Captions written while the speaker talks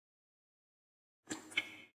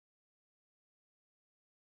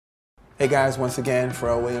Hey guys, once again,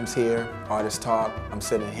 Pharrell Williams here, Artist Talk. I'm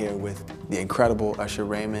sitting here with the incredible Usher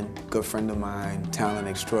Raymond, good friend of mine, talent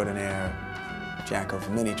extraordinaire, jack of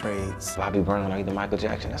many trades. Bobby Brown like the Michael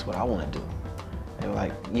Jackson, that's what I want to do. They were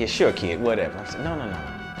like, yeah, sure, kid, whatever. I said, no,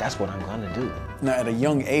 that's what I'm gonna do. Now, at a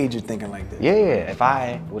young age, you're thinking like this. Yeah, if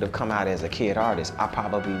I would have come out as a kid artist, I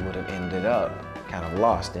probably would have ended up kind of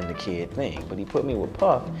lost in the kid thing. But he put me with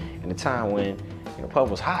Puff in a time when, you know,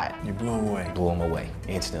 Puff was hot. You blew him away. Blew him away,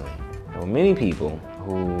 instantly. There were many people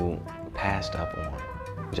who passed up on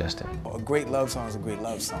Justin. A great love song is a great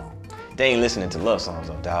love song. They ain't listening to love songs,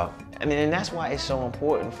 though, dog. I mean, and that's why it's so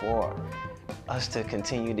important for us to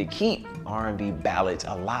continue to keep R&B ballads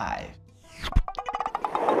alive.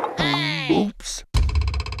 Oops.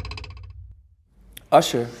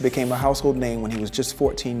 Usher became a household name when he was just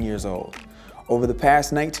 14 years old. Over the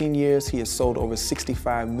past 19 years, he has sold over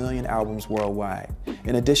 65 million albums worldwide.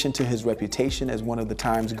 In addition to his reputation as one of the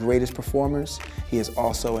time's greatest performers, he is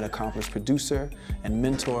also an accomplished producer and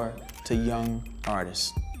mentor to young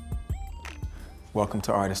artists. Welcome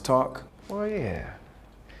to Artist Talk. Well, yeah.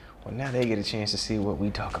 Well, now they get a chance to see what we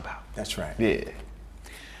talk about. That's right. Yeah.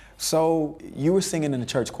 So you were singing in the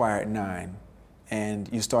church choir at 9, and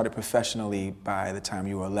you started professionally by the time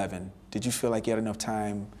you were 11. Did you feel like you had enough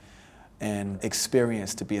time and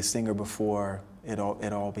experience to be a singer before it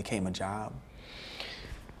all became a job?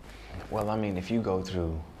 Well, I mean, if you go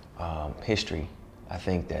through history, I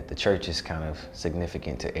think that the church is kind of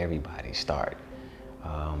significant to everybody's start.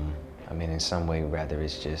 I mean, in some way, rather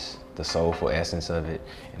it's just the soulful essence of it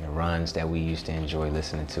and the runs that we used to enjoy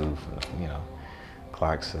listening to, you know,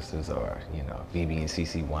 Clark Sisters or, you know, BB and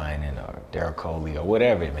CC Winans or Daryl Coley or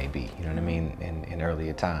whatever it may be, you know what I mean, in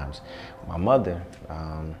earlier times. My mother,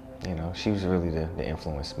 you know, she was really the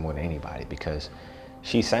influence more than anybody because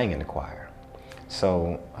she sang in the choir.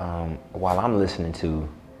 So while I'm listening to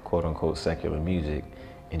quote unquote secular music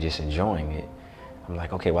and just enjoying it, I'm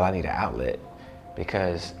like, okay, well, I need an outlet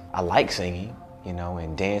because I like singing, you know,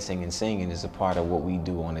 and dancing and singing is a part of what we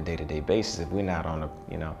do on a day-to-day basis. If we're not on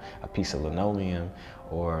a piece of linoleum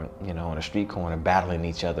or, you know, on a street corner battling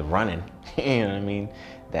each other, running, you know what I mean,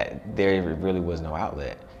 that there really was no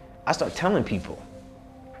outlet. I start telling people,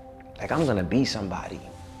 like, I'm gonna be somebody.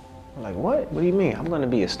 I'm like, what? What do you mean? I'm gonna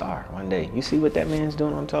be a star one day. You see what that man's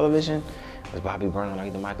doing on television? With Bobby Brown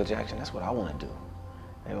like the Michael Jackson, that's what I wanna do.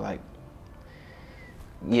 They were like,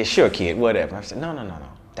 yeah, sure, kid, whatever. I said, no,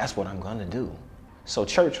 that's what I'm gonna do. So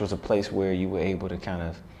church was a place where you were able to kind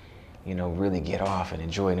of, you know, really get off and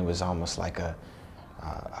enjoy it. And it was almost like a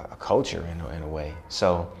culture in a way.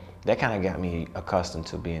 So that kind of got me accustomed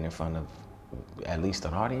to being in front of at least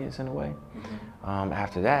an audience in a way. Mm-hmm.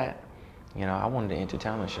 After that, you know, I wanted to enter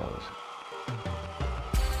talent shows.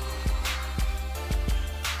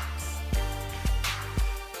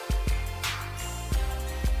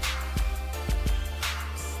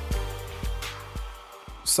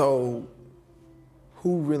 So,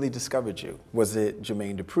 who really discovered you? Was it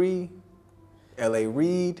Jermaine Dupri, L.A.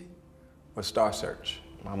 Reid, or Star Search?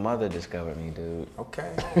 My mother discovered me, dude.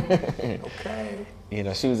 Okay, okay. You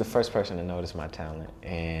know, she was the first person to notice my talent,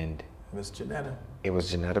 and Miss Janetta. It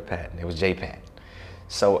was Janetta Patton, it was J-Pat.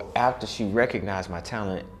 So after she recognized my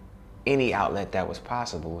talent, any outlet that was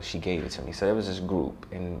possible, she gave it to me. So there was this group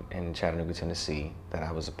in Chattanooga, Tennessee that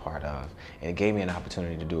I was a part of, and it gave me an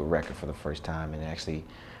opportunity to do a record for the first time and actually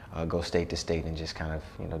go state to state and just kind of,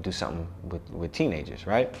 you know, do something with teenagers,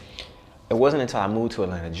 right? It wasn't until I moved to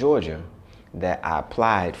Atlanta, Georgia, that I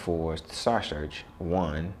applied for Star Search,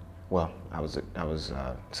 won. Well, I was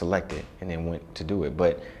selected and then went to do it,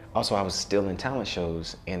 but also I was still in talent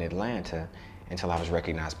shows in Atlanta until I was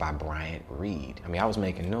recognized by Bryant Reed. I mean, I was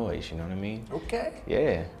making noise, you know what I mean? Okay.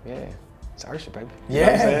 Yeah. It's Usher, baby. You know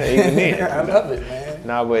what I'm saying? Even then. I love it, man.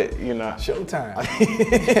 No, but, you know. Showtime.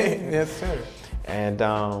 Yes, sir. And,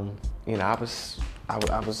 you know, I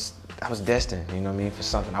was destined, you know what I mean, for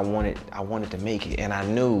something. I wanted to make it, and I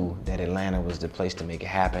knew that Atlanta was the place to make it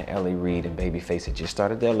happen. L.A. Reid and Babyface had just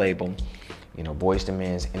started their label. You know, Boyz II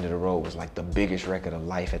Men's End of the Road was like the biggest record of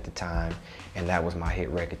life at the time, and that was my hit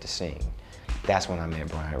record to sing. That's when I met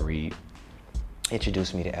Bryant Reed.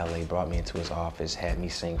 Introduced me to LA, brought me into his office, had me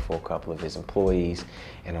sing for a couple of his employees,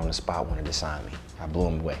 and on the spot wanted to sign me. I blew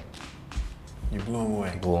him away. You blew him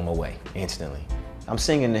away? Blew him away, instantly. I'm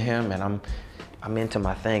singing to him, and I'm into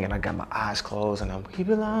my thing, and I got my eyes closed, and we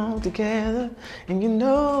belong together, and you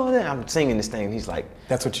know that. I'm singing this thing, and he's like.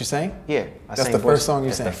 That's what you sang? Yeah. That's the first song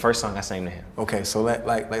you sang? That's the first song I sang to him. Okay, so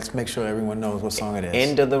let's make sure everyone knows what song it is.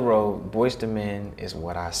 End of the Road, Boyz II Men is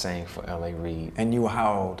what I sang for L.A. Reid. And you were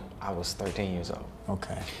how old? I was 13 years old.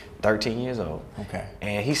 Okay. 13 years old. Okay.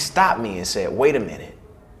 And he stopped me and said, wait a minute.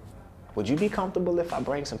 would you be comfortable if I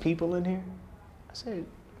bring some people in here? I said,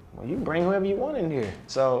 well, you can bring whoever you want in here.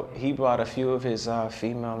 So he brought a few of his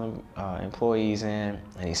female employees in,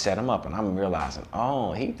 and he set them up, and I'm realizing,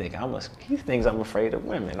 oh, he thinks I'm afraid of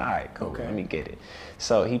women. All right, cool, okay. Let me get it.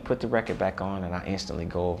 So he put the record back on, and I instantly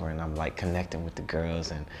go over, and I'm like connecting with the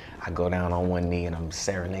girls, and I go down on one knee, and I'm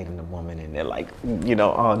serenading the woman, and they're like, you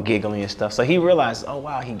know, all giggling and stuff. So he realizes, oh,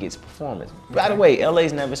 wow, he gets performance. Okay. By the way,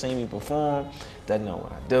 LA's never seen me perform, doesn't know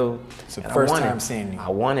what I do. It's the first time seeing you. I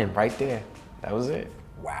won him right there. That was it.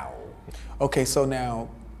 Wow. Okay, so now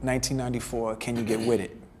 1994, Can You Get With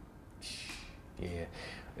It? Yeah,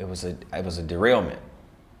 it was a derailment.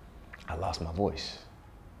 I lost my voice.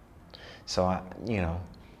 So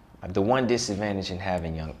the one disadvantage in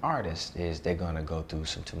having young artists is they're gonna go through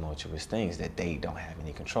some tumultuous things that they don't have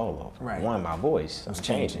any control over. Right. One, my voice is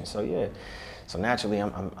changing. So yeah, so naturally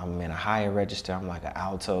I'm in a higher register. I'm like an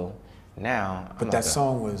alto now. But that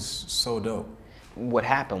song was so dope. What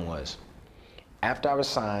happened was, after I was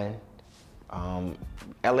signed, LA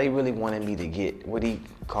really wanted me to get what he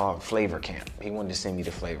called flavor camp. He wanted to send me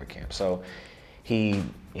to flavor camp. So he,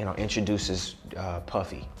 introduces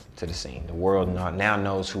Puffy to the scene. The world now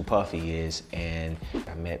knows who Puffy is, and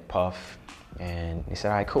I met Puff, and he said,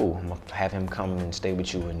 all right, cool, I'm gonna have him come and stay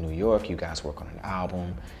with you in New York. You guys work on an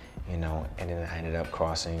album, and then I ended up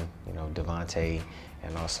crossing, Devontae,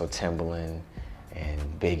 and also Timbaland,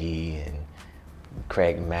 and Biggie, and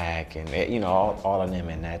Craig Mack, and all of them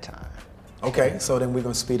in that time. Okay, so then we're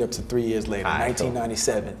gonna speed up to 3 years later,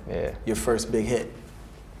 1997. Yeah. Your first big hit.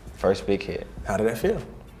 First big hit. How did that feel?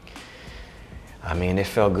 I mean, it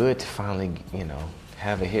felt good to finally,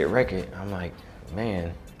 have a hit record. I'm like,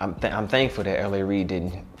 man, I'm thankful that L.A. Reid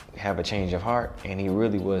didn't have a change of heart, and he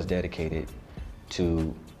really was dedicated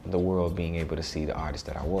to the world being able to see the artist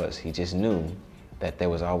that I was. He just knew that there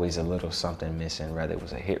was always a little something missing, whether it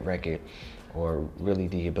was a hit record or really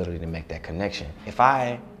the ability to make that connection. If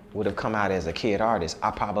I would have come out as a kid artist,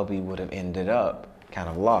 I probably would have ended up kind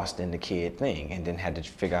of lost in the kid thing and then had to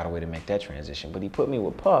figure out a way to make that transition. But he put me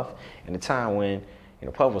with Puff in a time when,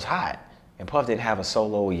 Puff was hot, and Puff didn't have a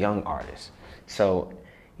solo young artist. So,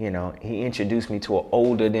 he introduced me to an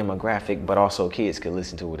older demographic, but also kids could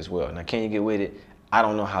listen to it as well. Now, Can You Get With It? I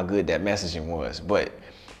don't know how good that messaging was, but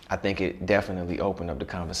I think it definitely opened up the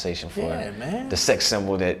conversation for the sex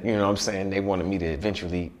symbol that, they wanted me to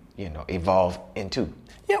eventually, evolve into.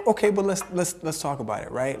 Yeah, okay, but let's talk about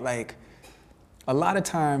it, right? Like, a lot of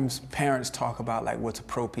times parents talk about like what's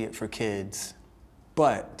appropriate for kids,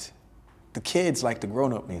 but the kids like the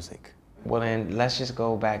grown-up music. Well, then let's just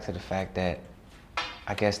go back to the fact that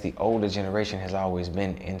I guess the older generation has always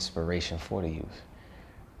been inspiration for the youth.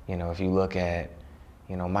 If you look at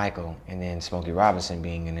Michael, and then Smokey Robinson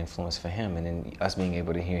being an influence for him, and then us being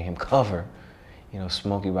able to hear him cover,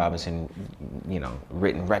 Smokey Robinson,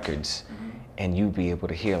 written records, and you be able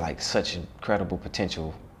to hear like such incredible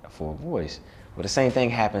potential for a voice. Well, the same thing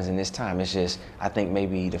happens in this time. It's just, I think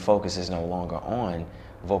maybe the focus is no longer on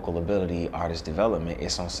vocal ability, artist development,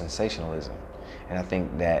 it's on sensationalism. And I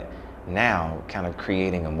think that now, kind of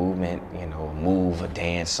creating a movement, a move, a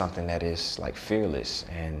dance, something that is like fearless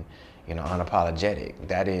and unapologetic.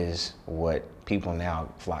 That is what people now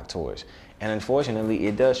flock towards. And unfortunately,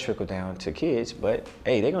 it does trickle down to kids, but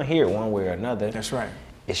hey, they're gonna hear it one way or another. That's right.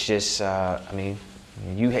 It's just, what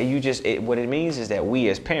it means is that we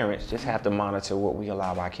as parents just have to monitor what we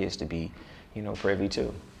allow our kids to be, privy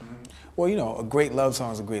to. Well, a great love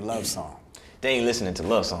song is a great love song. They ain't listening to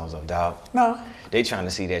love songs though, dog. No. They trying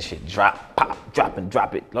to see that shit drop, pop, drop, and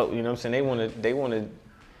drop it. You know what I'm saying?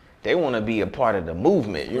 They want to be a part of the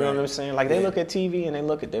movement. You know what I'm saying? Like, they look at TV and they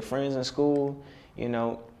look at their friends in school,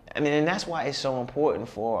 and that's why it's so important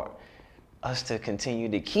for us to continue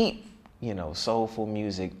to keep, soulful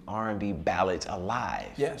music, R&B ballads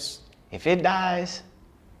alive. Yes. If it dies,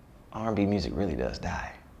 R&B music really does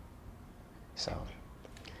die. So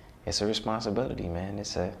it's a responsibility, man.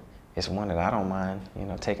 It's one that I don't mind,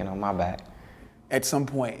 taking on my back. At some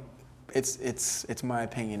point, it's my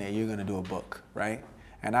opinion that you're gonna do a book, right?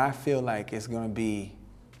 And I feel like it's gonna be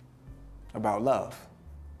about love.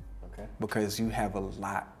 Okay. Because you have a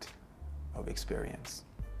lot of experience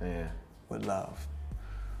with love.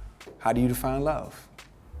 How do you define love?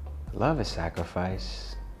 Love is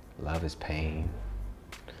sacrifice. Love is pain.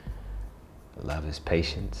 Love is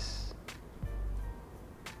patience.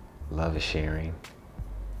 Love is sharing.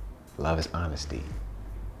 Love is honesty.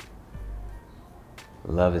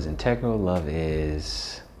 Love is integral. Love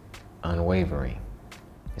is unwavering.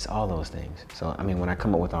 It's all those things. So, when I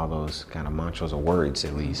come up with all those kind of mantras or words,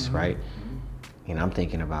 at least, right? I'm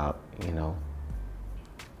thinking about,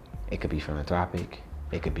 it could be philanthropic.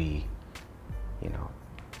 It could be you know,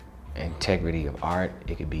 integrity of art.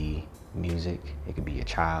 It could be music, it could be a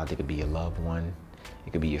child, it could be a loved one,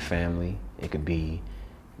 it could be your family, it could be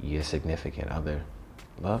your significant other.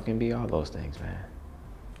 Love can be all those things, man.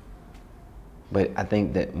 But I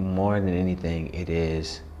think that more than anything, it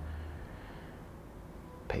is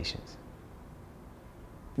patience.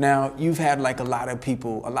 Now, you've had like a lot of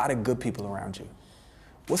people, a lot of good people around you.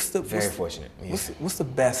 Very fortunate. Yeah. What's the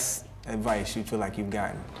best advice you feel like you've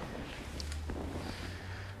gotten?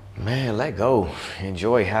 Man, let go,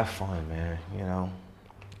 enjoy, have fun, man.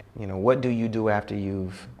 You know, what do you do after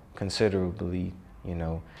you've considerably, you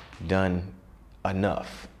know, done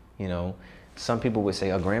enough? You know, some people would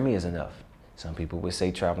say a Grammy is enough. Some people would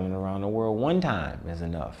say traveling around the world one time is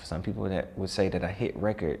enough. Some people that would say that a hit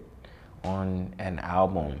record on an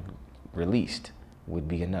album released would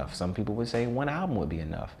be enough. Some people would say one album would be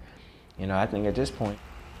enough. You know, I think at this point,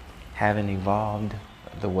 having evolved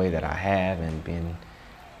the way that I have and been,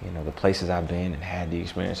 you know, the places I've been and had the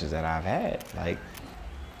experiences that I've had, like,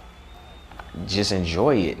 just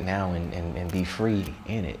enjoy it now and be free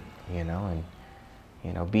in it, you know, and,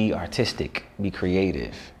 you know, be artistic, be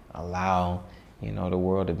creative, allow, you know, the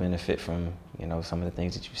world to benefit from, you know, some of the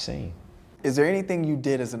things that you've seen. Is there anything you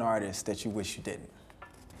did as an artist that you wish you didn't?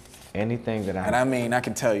 Anything that And I mean, I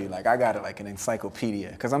can tell you, like, I got it like an encyclopedia,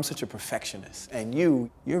 because I'm such a perfectionist. And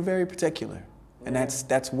you're very particular, and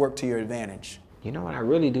that's worked to your advantage. You know what, I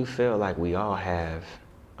really do feel like we all have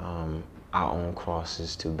our own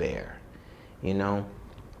crosses to bear, you know?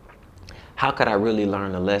 How could I really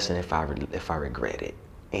learn a lesson if I regretted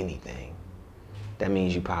anything? That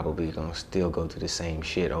means you probably gonna still go through the same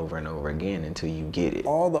shit over and over again until you get it.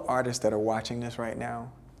 All the artists that are watching this right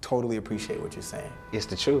now totally appreciate what you're saying. It's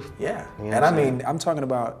the truth. Yeah, You know and I what I'm saying? mean, I'm talking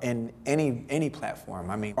about in any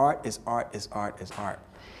platform. I mean, art is art is art is art.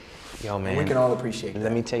 Yo, man. And we can all appreciate that.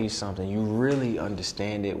 Let me tell you something. You really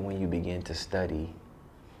understand it when you begin to study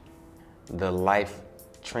the life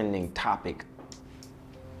trending topic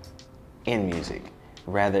in music.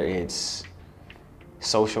 Rather it's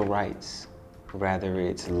social rights, rather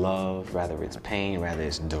it's love, rather it's pain, rather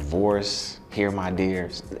it's divorce, Here My Dear.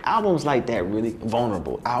 Albums like that, really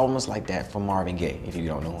vulnerable. Albums like that from Marvin Gaye, if you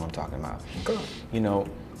don't know who I'm talking about. Okay. You know,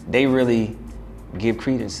 they really give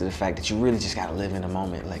credence to the fact that you really just gotta live in the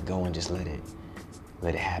moment, let go and just let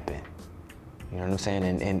it happen. You know what I'm saying?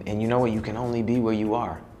 And you know what, you can only be where you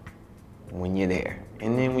are when you're there.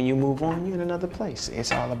 And then when you move on, you're in another place.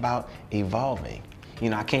 It's all about evolving. You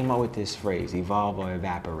know, I came up with this phrase, evolve or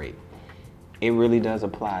evaporate. It really does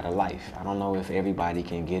apply to life. I don't know if everybody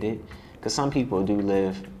can get it, because some people do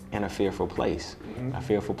live in a fearful place, a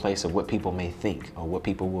fearful place of what people may think or what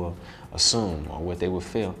people will assume or what they will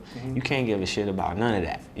feel. You can't give a shit about none of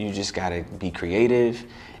that. You just gotta be creative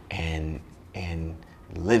and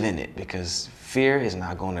live in it, because fear is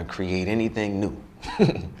not gonna create anything new.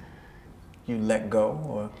 You let go,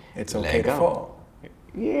 or it's okay to fall.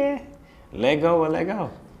 Yeah, let go or let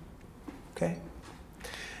go. Okay.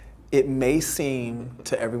 It may seem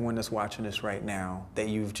to everyone that's watching this right now that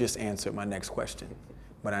you've just answered my next question,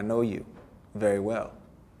 but I know you very well.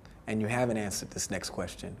 And you haven't answered this next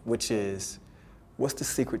question, which is, what's the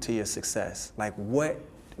secret to your success? Like, what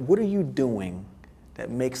are you doing that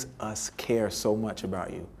makes us care so much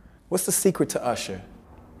about you? What's the secret to Usher?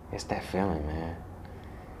 It's that feeling, man.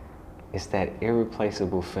 It's that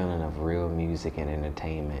irreplaceable feeling of real music and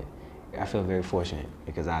entertainment. I feel very fortunate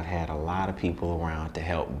because I've had a lot of people around to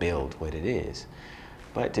help build what it is.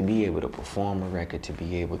 But to be able to perform a record, to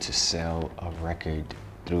be able to sell a record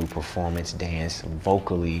through performance, dance,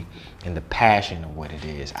 vocally, and the passion of what it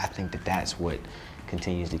is, I think that that's what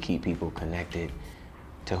continues to keep people connected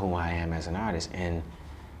to who I am as an artist, and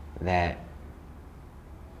that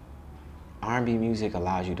R&B music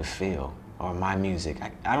allows you to feel, or my music.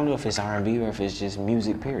 I don't know if it's R&B or if it's just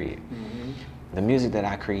music, period. The music that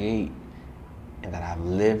I create and that I've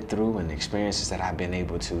lived through and the experiences that I've been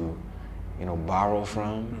able to, you know, borrow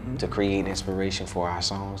from to create inspiration for our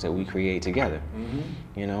songs that we create together.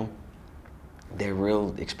 You know, they're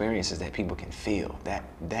real experiences that people can feel.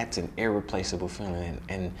 That's an irreplaceable feeling,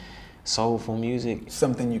 and soulful music.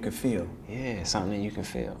 Something you can feel. Yeah, something that you can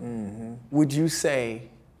feel. Would you say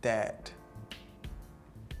that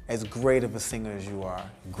as great of a singer as you are,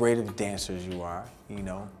 great of a dancer as you are, you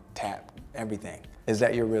know, tap, everything, is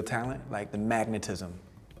that your real talent? Like the magnetism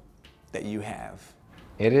that you have?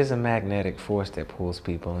 It is a magnetic force that pulls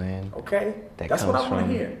people in. Okay, that's what I want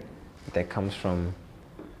to hear. That comes from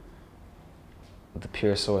the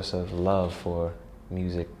pure source of love for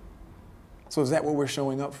music. So is that what we're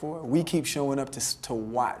showing up for? We keep showing up to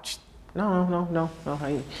watch. No.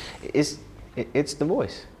 It's the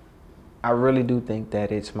voice. I really do think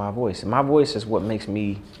that it's my voice. My voice is what makes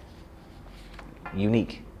me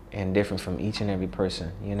unique and different from each and every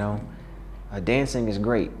person, you know? Dancing is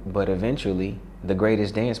great, but eventually the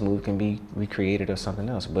greatest dance move can be recreated or something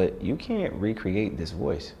else, but you can't recreate this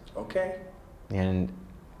voice. Okay. And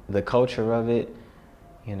the culture of it,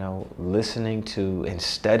 you know, listening to and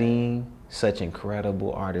studying such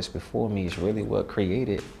incredible artists before me is really what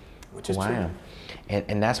created who I am.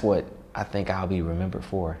 And that's what I think I'll be remembered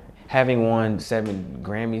for. Having won 7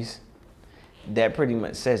 Grammys, that pretty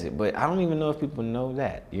much says it, but I don't even know if people know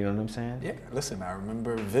that, you know what I'm saying? Yeah, listen, I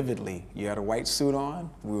remember vividly. You had a white suit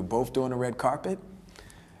on, we were both doing the red carpet.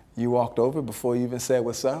 You walked over before you even said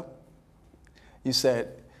what's up. You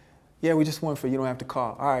said, yeah, we just won for you don't have to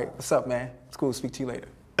call. All right, what's up, man? It's cool, speak to you later.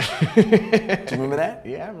 Do you remember that?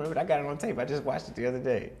 Yeah, I remember it. I got it on tape. I just watched it the other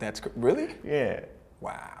day. Really? Yeah.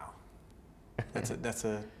 Wow.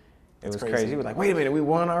 It was crazy. He was like, wait a minute, we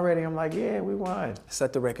won already? I'm like, yeah, we won.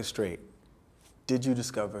 Set the record straight. Did you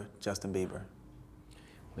discover Justin Bieber? What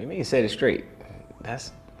do you mean set it straight?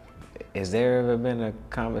 Has there ever been a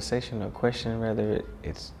conversation or question whether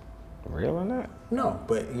it's real or not? No,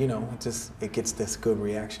 but you know, it gets this good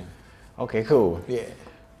reaction. Okay, cool. Yeah.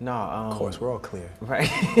 No, of course, we're all clear. Right.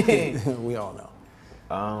 We all know.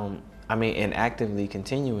 I mean, and actively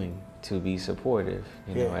continuing to be supportive,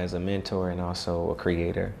 you know, as a mentor and also a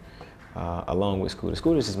creator, along with Scooter.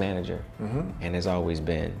 Scooter's his manager, and has always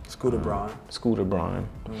been. Scooter Braun. Scooter Braun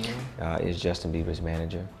is Justin Bieber's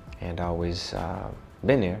manager, and always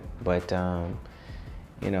been there. But,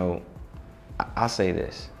 you know, I'll say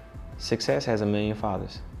this. Success has 1 million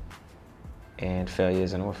fathers, and failure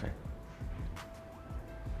is an orphan.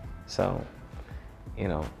 So, you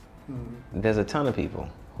know, there's a ton of people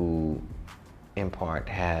who, in part,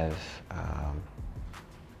 have,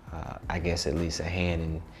 I guess, at least a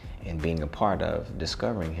hand in being a part of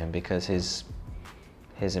discovering him, because his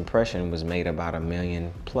impression was made about 1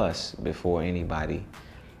 million plus before anybody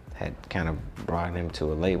had kind of brought him to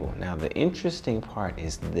a label. Now, the interesting part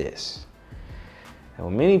is this. There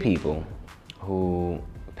were many people who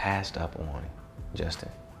passed up on Justin,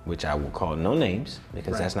 which I will call no names,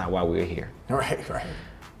 because that's not why we're here. Right.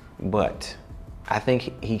 But I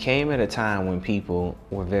think he came at a time when people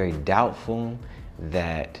were very doubtful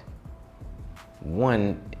that,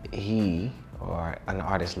 one, he or an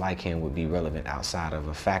artist like him would be relevant outside of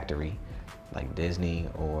a factory like Disney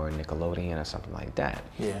or Nickelodeon or something like that.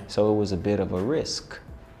 Yeah. So it was a bit of a risk.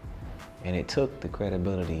 And it took the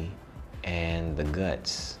credibility and the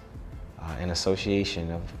guts and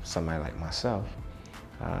association of somebody like myself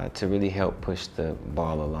to really help push the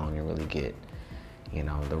ball along and really get, you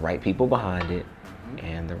know, the right people behind it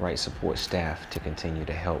and the right support staff to continue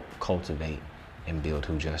to help cultivate and build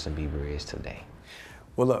who Justin Bieber is today.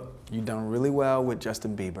 Well, look, you've done really well with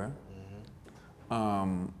Justin Bieber.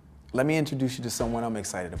 Let me introduce you to someone I'm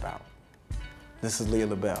excited about. This is Leah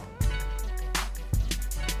LaBelle.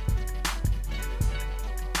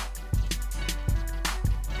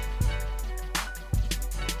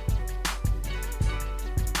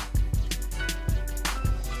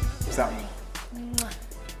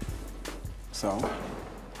 So,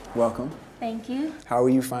 welcome. Thank you. How are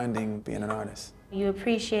you finding being an artist? You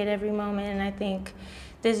appreciate every moment, and I think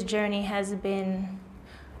this journey has been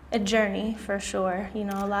a journey for sure. You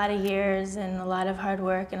know, a lot of years and a lot of hard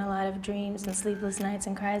work and a lot of dreams and sleepless nights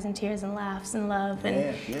and cries and tears and laughs and love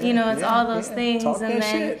and you know, it's all those things, and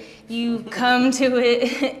then you come to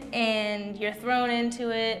it and you're thrown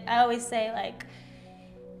into it. I always say, like,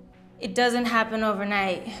 it doesn't happen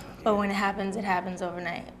overnight, but when it happens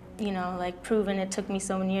overnight. You know, like, proven it took me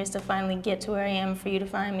so many years to finally get to where I am for you to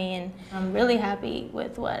find me, and I'm really happy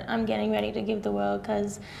with what I'm getting ready to give the world,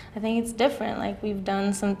 because I think it's different. Like, we've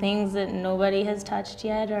done some things that nobody has touched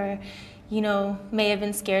yet, or, you know, may have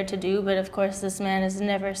been scared to do, but of course this man is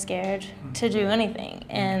never scared to do anything,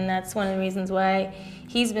 and that's one of the reasons why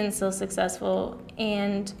he's been so successful.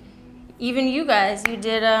 And even you guys, you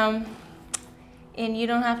did, and You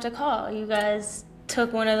Don't Have to Call. You guys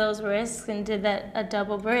took one of those risks and did a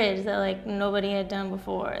double bridge that, like, nobody had done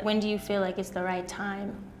before. When do you feel like it's the right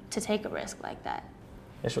time to take a risk like that?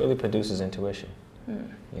 It really produces intuition.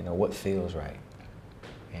 You know, what feels right.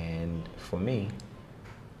 And for me,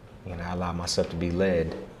 you know, I allow myself to be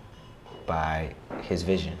led by his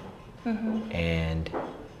vision. And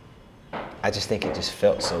I just think it just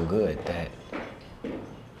felt so good that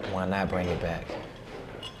why not bring it back?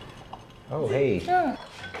 Oh, hey. Oh.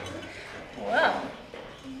 Wow.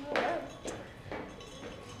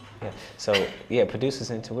 Yeah. So, yeah,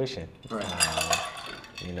 produces intuition.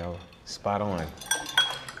 You know, spot on.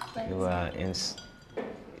 You in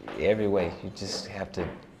every way, you just have to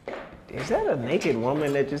Is that a naked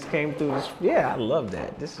woman that just came through this? Yeah, I love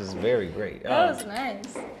that. This is very great. That was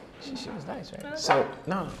nice. She was nice, right? So,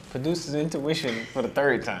 no, producer's intuition for the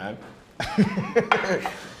third time.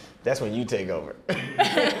 That's when you take over.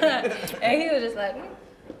 And he was just like,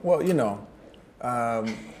 Well, you know,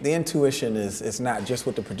 the intuition is not just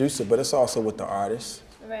with the producer, but it's also with the artist.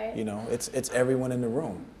 right. You know, it's everyone in the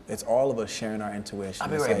room. It's all of us sharing our intuition. I'll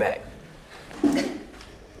be It's right like- back.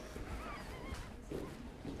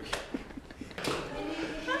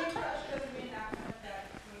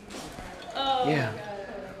 Oh, Yeah.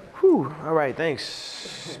 Whew. All right,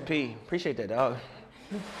 thanks, P. Appreciate that, dog.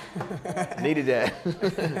 Needed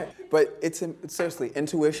that. But it's seriously,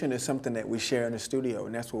 intuition is something that we share in the studio,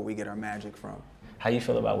 and that's where we get our magic from. How you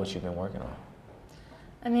feel about what you've been working on?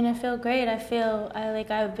 I mean, I feel great. I feel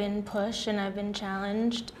like I've been pushed and I've been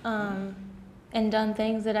challenged and done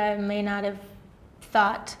things that I may not have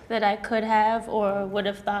thought that I could have or would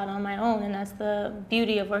have thought on my own. And that's the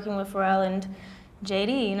beauty of working with Pharrell and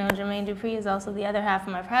JD. You know, Jermaine Dupri is also the other half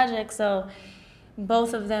of my project. So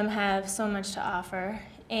both of them have so much to offer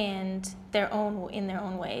and in their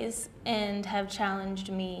own ways, and have challenged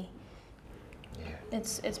me. Yeah.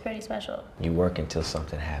 It's pretty special. You work until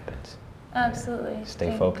something happens. Absolutely.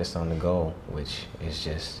 Stay focused on the goal, which is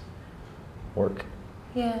just work.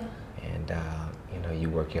 Yeah. And you know, you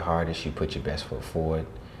work your hardest, you put your best foot forward,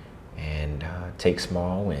 and take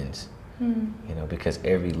small wins. You know, because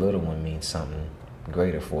every little one means something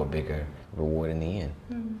greater for a bigger reward in the end.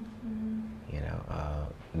 You know,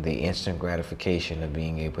 the instant gratification of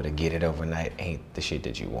being able to get it overnight ain't the shit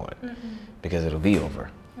that you want, because it'll be over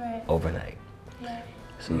overnight. Right.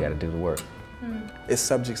 So you got to do the work. It's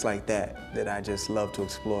subjects like that that I just love to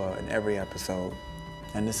explore in every episode.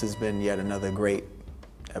 And this has been yet another great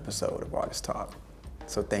episode of Artist Talk.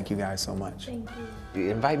 So thank you guys so much. Thank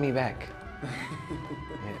you. Invite me back.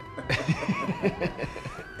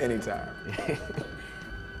 Anytime.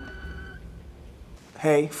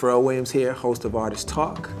 Hey, Pharrell Williams here, host of Artist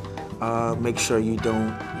Talk. Make sure you don't,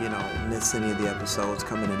 miss any of the episodes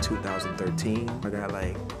coming in 2013. I got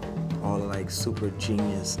all the super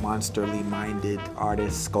genius, monsterly minded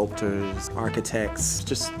artists, sculptors, architects.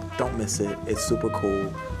 Just don't miss it. It's super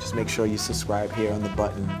cool. Just make sure you subscribe here on the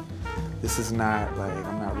button. This is not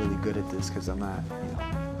I'm not really good at this because I'm not,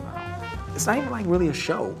 it's not even really a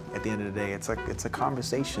show at the end of the day. It's a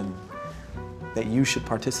conversation that you should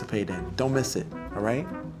participate in. Don't miss it, all right?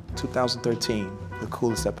 2013, the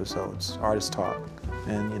coolest episodes, Artist Talk.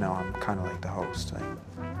 And I'm kind of like the host.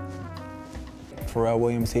 Pharrell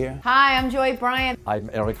Williams here. Hi, I'm Joy Bryant, I'm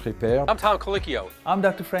Eric Ripper, I'm Tom Colicchio. I'm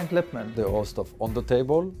Dr. Frank Lipman, the host of On the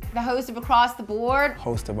Table. the host of Across the Board.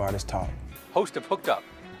 Host of Artist Talk. Host of Hooked Up.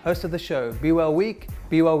 host of the show Be Well Week,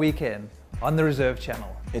 Be Well Weekend on the Reserve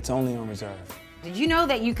channel. It's only on Reserve. Did you know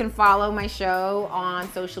that you can follow my show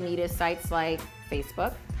on social media sites like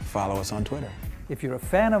Facebook? Follow us on Twitter. If you're a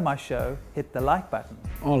fan of my show, hit the like button.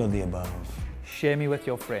 All of the above. Share me with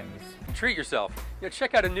your friends. Treat yourself.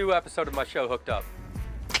 Check out a new episode of my show, Hooked Up.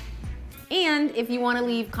 And if you want to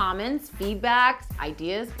leave comments, feedbacks,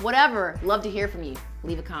 ideas, whatever, love to hear from you.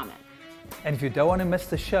 Leave a comment. And if you don't want to miss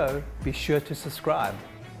the show, be sure to subscribe.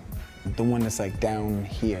 The one that's down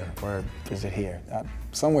here, or is it here?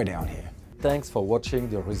 Somewhere down here. Thanks for watching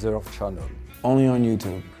the Reserve channel. Only on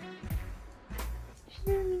YouTube.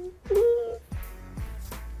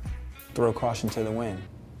 Throw caution to the wind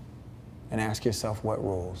and ask yourself what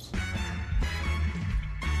rules.